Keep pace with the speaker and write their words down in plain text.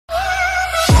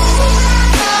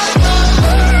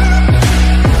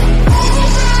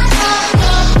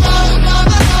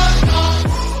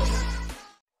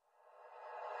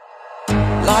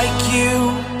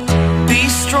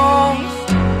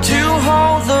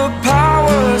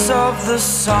the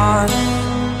sun.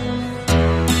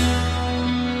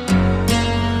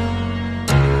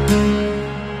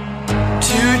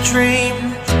 To dream,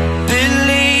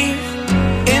 believe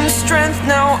in strength.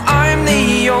 Now I'm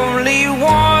the only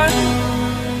one,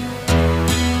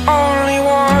 only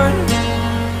one.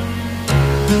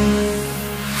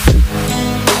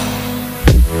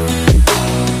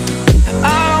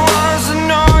 I was an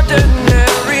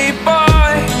ordinary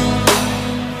boy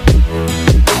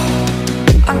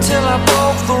until I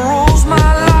broke the rules.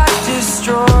 My life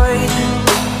destroyed,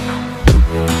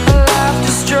 a life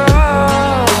destroyed.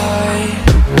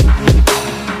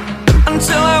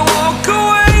 Until I woke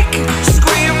awake,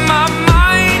 scream my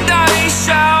mind, I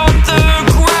shout, the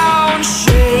ground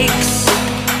shakes.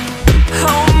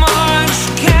 How much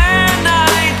can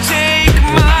I take?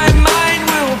 My mind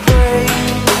will break.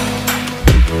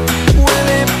 Will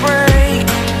it break?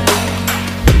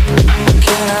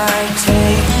 Can I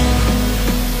take?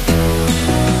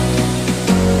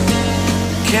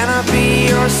 Can I be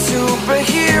your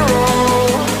superhero?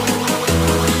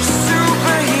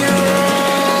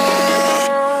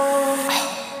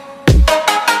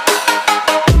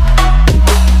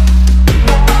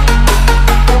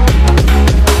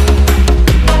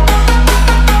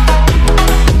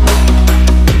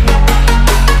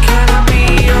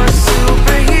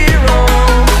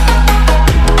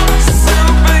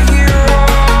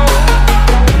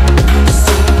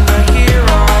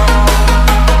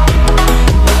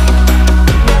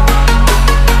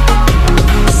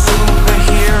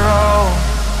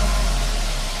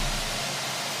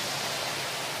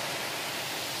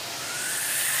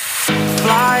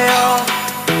 Fly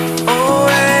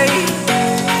away.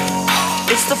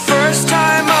 It's the first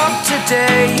time of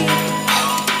today.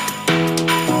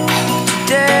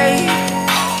 Today.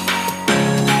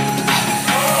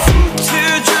 To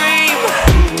dream,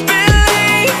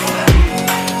 believe.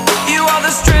 You are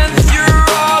the strength, you're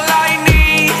all I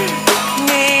need.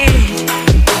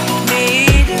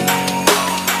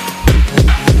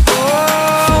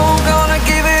 Oh, gonna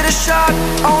give it a shot.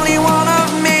 Only one of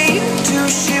me to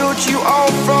shield you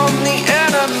all from the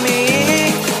enemy.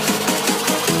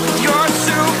 You're a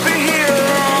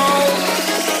superhero.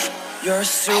 You're a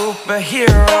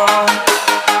superhero.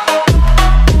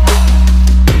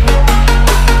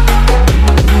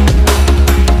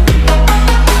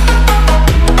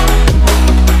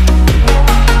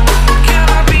 Can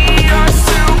I be your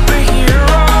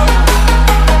superhero?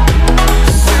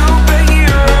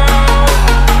 Superhero.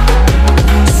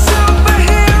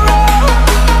 Superhero.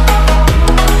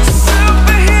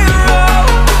 Superhero.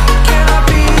 Can I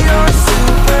be your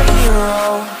superhero?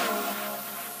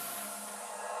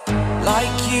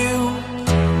 Like you,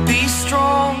 be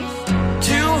strong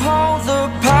to hold the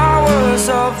powers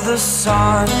of the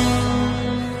sun.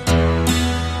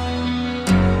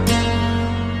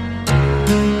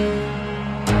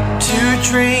 To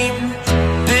dream,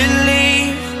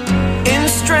 believe in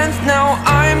strength. Now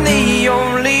I'm the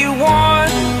only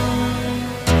one,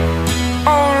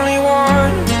 only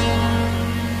one.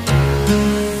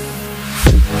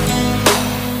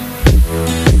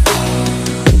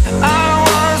 I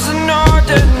was an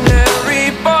ordinary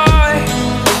boy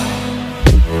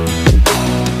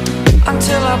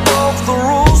until I broke the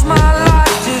rules. My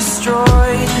life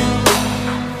destroyed,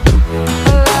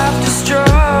 a life destroyed.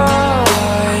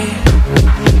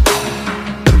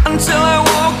 Until I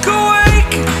woke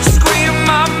awake, scream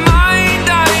my mind,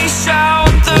 I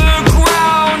shout, the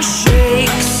ground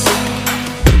shakes.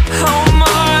 How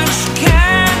much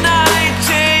can I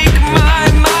take? My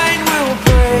mind will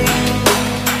break.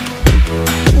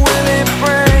 Will it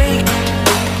break?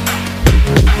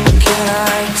 Can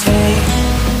I take?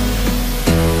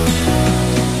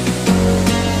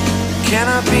 Can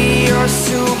I be your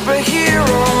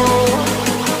superhero?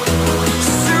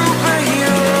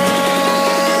 Superhero.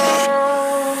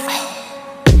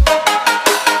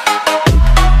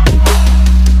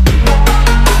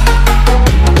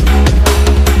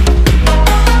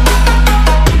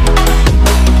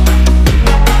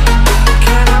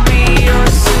 Can I be your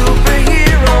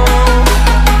superhero?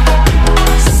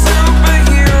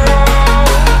 Superhero.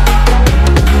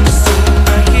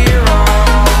 Superhero.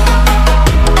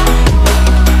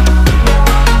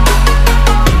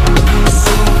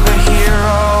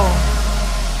 Superhero.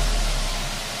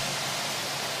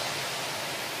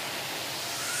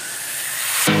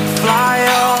 Fly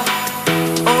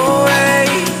away.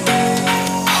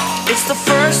 It's the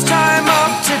first time of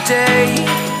today.